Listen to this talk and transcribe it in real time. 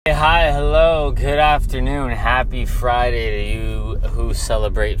Hi, hello, good afternoon, happy Friday to you who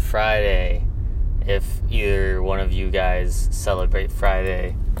celebrate Friday, if either one of you guys celebrate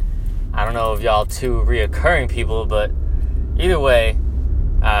Friday. I don't know if y'all two reoccurring people, but either way,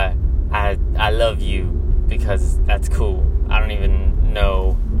 I love you, because that's cool. I don't even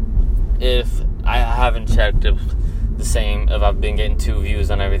know if, I haven't checked if I've been getting 2 views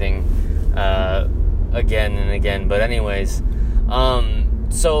on everything, again and again, but anyways,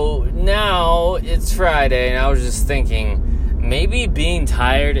 so now it's Friday, and I was just thinking, maybe being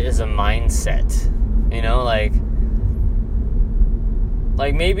tired is a mindset, you know, like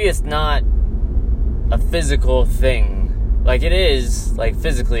maybe it's not a physical thing, like it is, like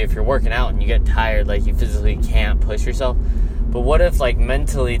physically, if you're working out and you get tired, like you physically can't push yourself, but what if like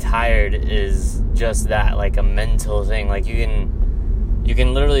mentally tired is just that, like a mental thing, like you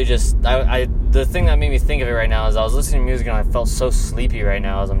can literally just, the thing that made me think of it right now is I was listening to music and I felt so sleepy right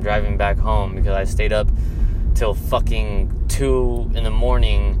now as I'm driving back home because I stayed up till fucking 2 in the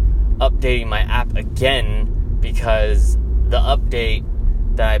morning updating my app again because the update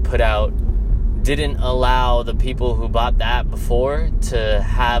that I put out didn't allow the people who bought the app before to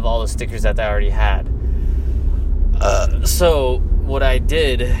have all the stickers that they already had. So what I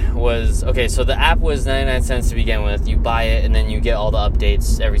did was, okay, so the app was 99 cents to begin with. You buy it, and then you get all the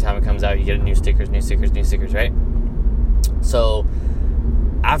updates. Every time it comes out, you get new stickers, right? So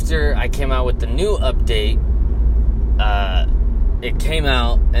after I came out with the new update, it came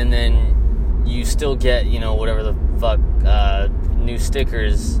out, and then you still get, whatever the fuck, new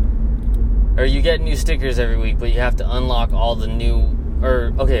stickers, or you get new stickers every week, but you have to unlock all the new,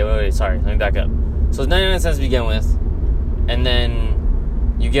 sorry, let me back up. So it's 99 cents to begin with, and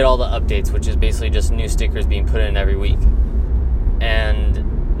then you get all the updates, which is basically just new stickers being put in every week.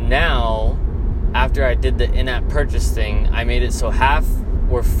 And now, after I did the in-app purchase thing, I made it so half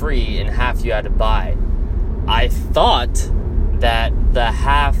were free and half you had to buy. I thought that the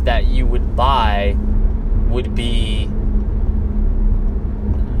half that you would buy would be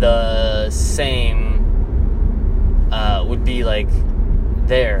the same, would be like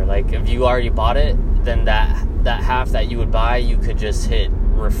there, like if you already bought it, then that half that you would buy, you could just hit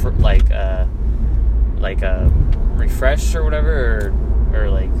like a refresh or whatever, or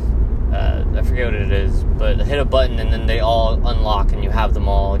like I forget what it is, but hit a button and then they all unlock and you have them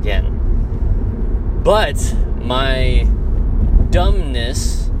all again. But my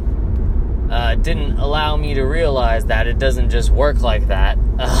dumbness didn't allow me to realize that it doesn't just work like that.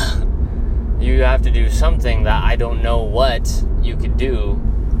 You have to do something that I don't know what you could do.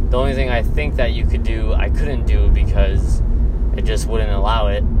 The only thing I think that you could do, I couldn't do because it just wouldn't allow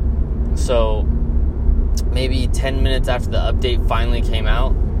it. So maybe 10 minutes after the update finally came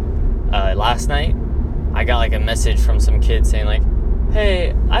out, last night, I got like a message from some kid saying like,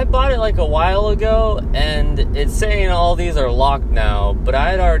 hey, I bought it like a while ago and it's saying all these are locked now, but I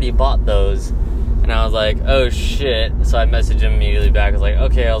had already bought those. And I was like, oh shit. So I messaged him immediately back. I was like,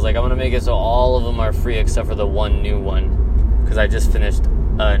 okay, I'm going to make it so all of them are free except for the one new one, because I just finished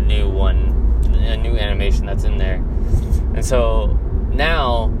a new animation that's in there. And so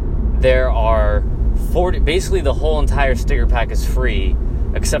now there are 40, basically the whole entire sticker pack is free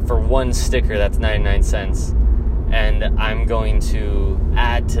except for one sticker that's 99 cents. And I'm going to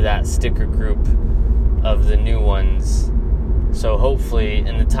add to that sticker group of the new ones. So hopefully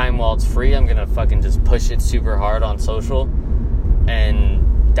in the time while it's free, I'm going to fucking just push it super hard on social, and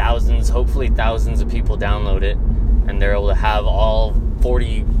hopefully thousands of people download it, and they're able to have all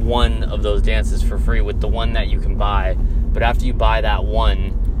 41 of those dances for free with the one that you can buy. But after you buy that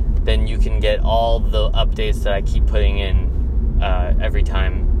one, then you can get all the updates that I keep putting in every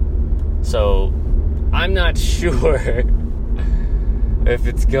time. So I'm not sure if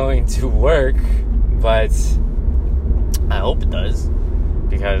it's going to work, but I hope it does,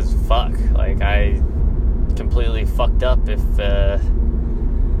 because fuck, like I completely fucked up if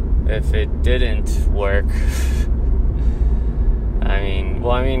it didn't work.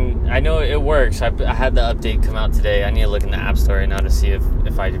 I know it works. I had the update come out today. I need to look in the App Store right now to see if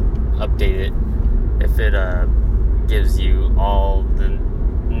I update it, if it gives you all the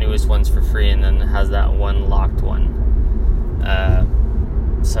newest ones for free and then has that one locked one.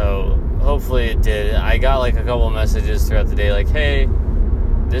 So hopefully it did. I got like a couple messages throughout the day like, hey,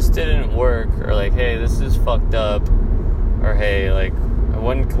 this didn't work, or like, hey, this is fucked up, or hey, like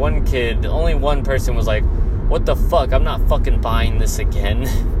one kid, only one person was like, what the fuck, I'm not fucking buying this again.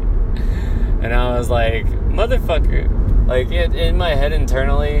 And I was like, motherfucker, like in my head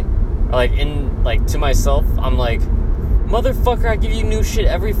internally, or like in, like to myself, I'm like, motherfucker, I give you new shit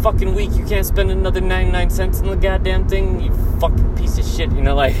every fucking week. You can't spend another 99 cents on the goddamn thing, you fucking piece of shit. You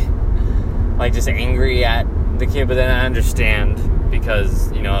know, like just angry at the kid, but then I understand because,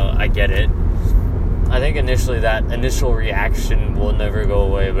 you know, I get it. I think initially that initial reaction will never go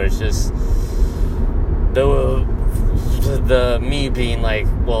away, but it's just the me being like,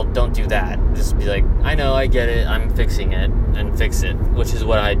 well, don't do that. Just be like, I know, I get it, I'm fixing it, and fix it, which is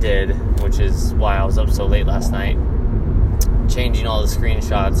what I did, which is why I was up so late last night, changing all the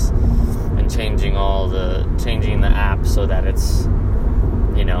screenshots and changing the app so that it's,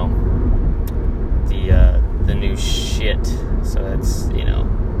 you know, the new shit, so it's, you know,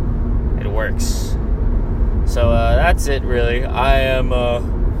 it works. So that's it, really. I am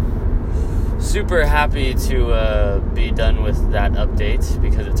super happy to be done with that update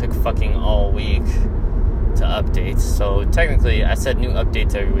because it took fucking all week to update. So technically, I said new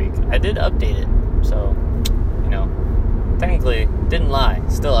updates every week. I did update it, so, you know, technically didn't lie,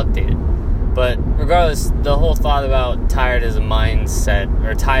 still updated. But regardless, the whole thought about tired as a mindset,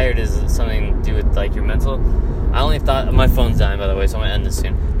 or tired is something to do with like your mental. I only thought, my phone's dying by the way, so I'm gonna end this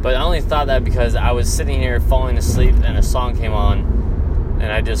soon. But I only thought that because I was sitting here falling asleep and a song came on, and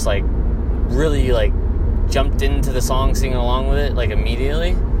I just like really like jumped into the song singing along with it like immediately,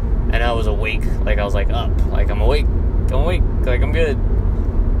 and I was awake, like I was like up, like I'm awake, like I'm good,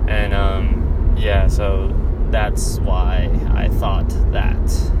 and yeah, so that's why I thought that.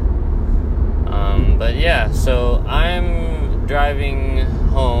 But yeah, so I'm driving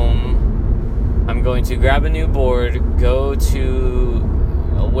home. I'm going to grab a new board, go to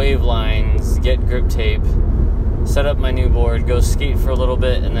Wavelines, get grip tape, set up my new board, go skate for a little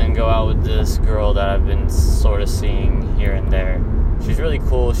bit, and then go out with this girl that I've been sort of seeing here and there. She's really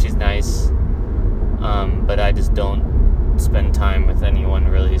cool, she's nice, but I just don't spend time with anyone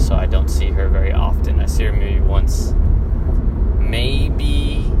really, so I don't see her very often. I see her maybe once,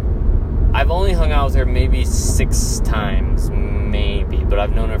 maybe. I've only hung out with her maybe 6 times, maybe, but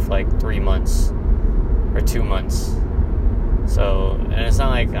I've known her for like 3 months or 2 months. So, and it's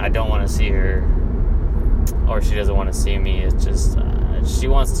not like I don't want to see her or she doesn't want to see me. It's just she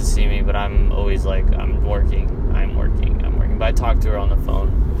wants to see me, but I'm always like, I'm working. But I talk to her on the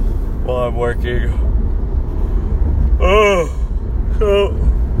phone while I'm working.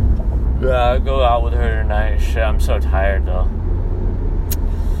 Yeah, I'll go out with her tonight. Shit, I'm so tired though.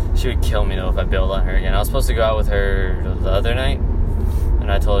 She would kill me though if I bailed on her again. I was supposed to go out with her the other night, and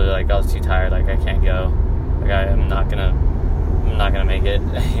I told her like I was too tired, like I can't go, like I'm not gonna make it,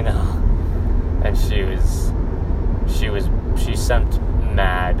 you know. And she sent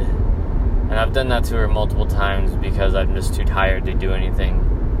mad, and I've done that to her multiple times because I'm just too tired to do anything,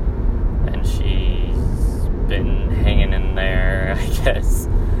 and she's been hanging in there, I guess.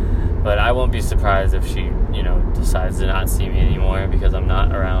 But I won't be surprised if she, you know, decides to not see me anymore because I'm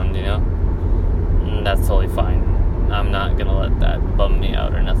not around, you know. And that's totally fine. I'm not gonna let that bum me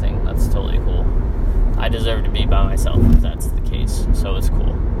out or nothing. That's totally cool. I deserve to be by myself if that's the case, so it's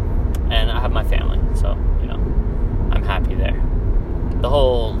cool. And I have my family, so, you know, I'm happy there. The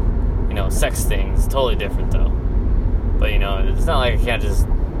whole, you know, sex thing is totally different though. But, you know, it's not like I can't just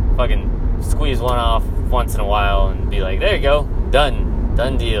fucking squeeze one off once in a while and be like, there you go,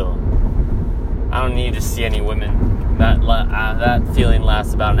 done deal. I don't need to see any women. That feeling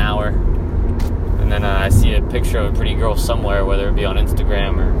lasts about an hour. And then I see a picture of a pretty girl somewhere, whether it be on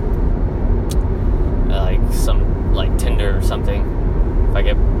Instagram or like some, like Tinder or something. If I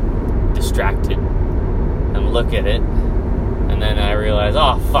get distracted and look at it, and then I realize,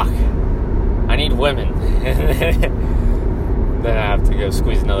 oh fuck, I need women. Then I have to go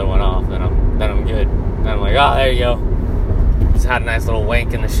squeeze another one off. Then I'm good. Then I'm like, oh, there you go. Just had a nice little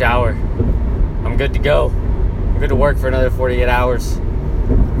wank in the shower. I'm good to go. I'm good to work for another 48 hours.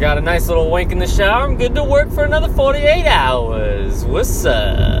 Got a nice little wank in the shower. I'm good to work for another 48 hours. What's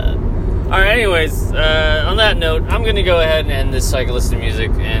up? Alright, anyways, on that note, I'm going to go ahead and end this so I can listen to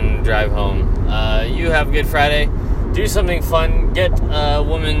music and drive home. You have a good Friday. Do something fun. Get a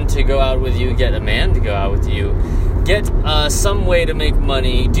woman to go out with you. Get a man to go out with you. Get some way to make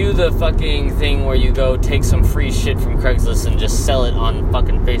money. Do the fucking thing where you go take some free shit from Craigslist and just sell it on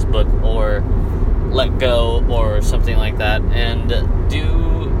fucking Facebook or Let Go or something like that. And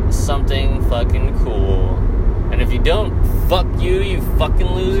do something fucking cool. And if you don't, fuck you, you fucking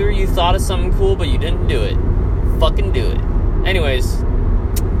loser. You thought of something cool, but you didn't do it. Fucking do it. Anyways,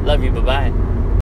 love you, bye-bye.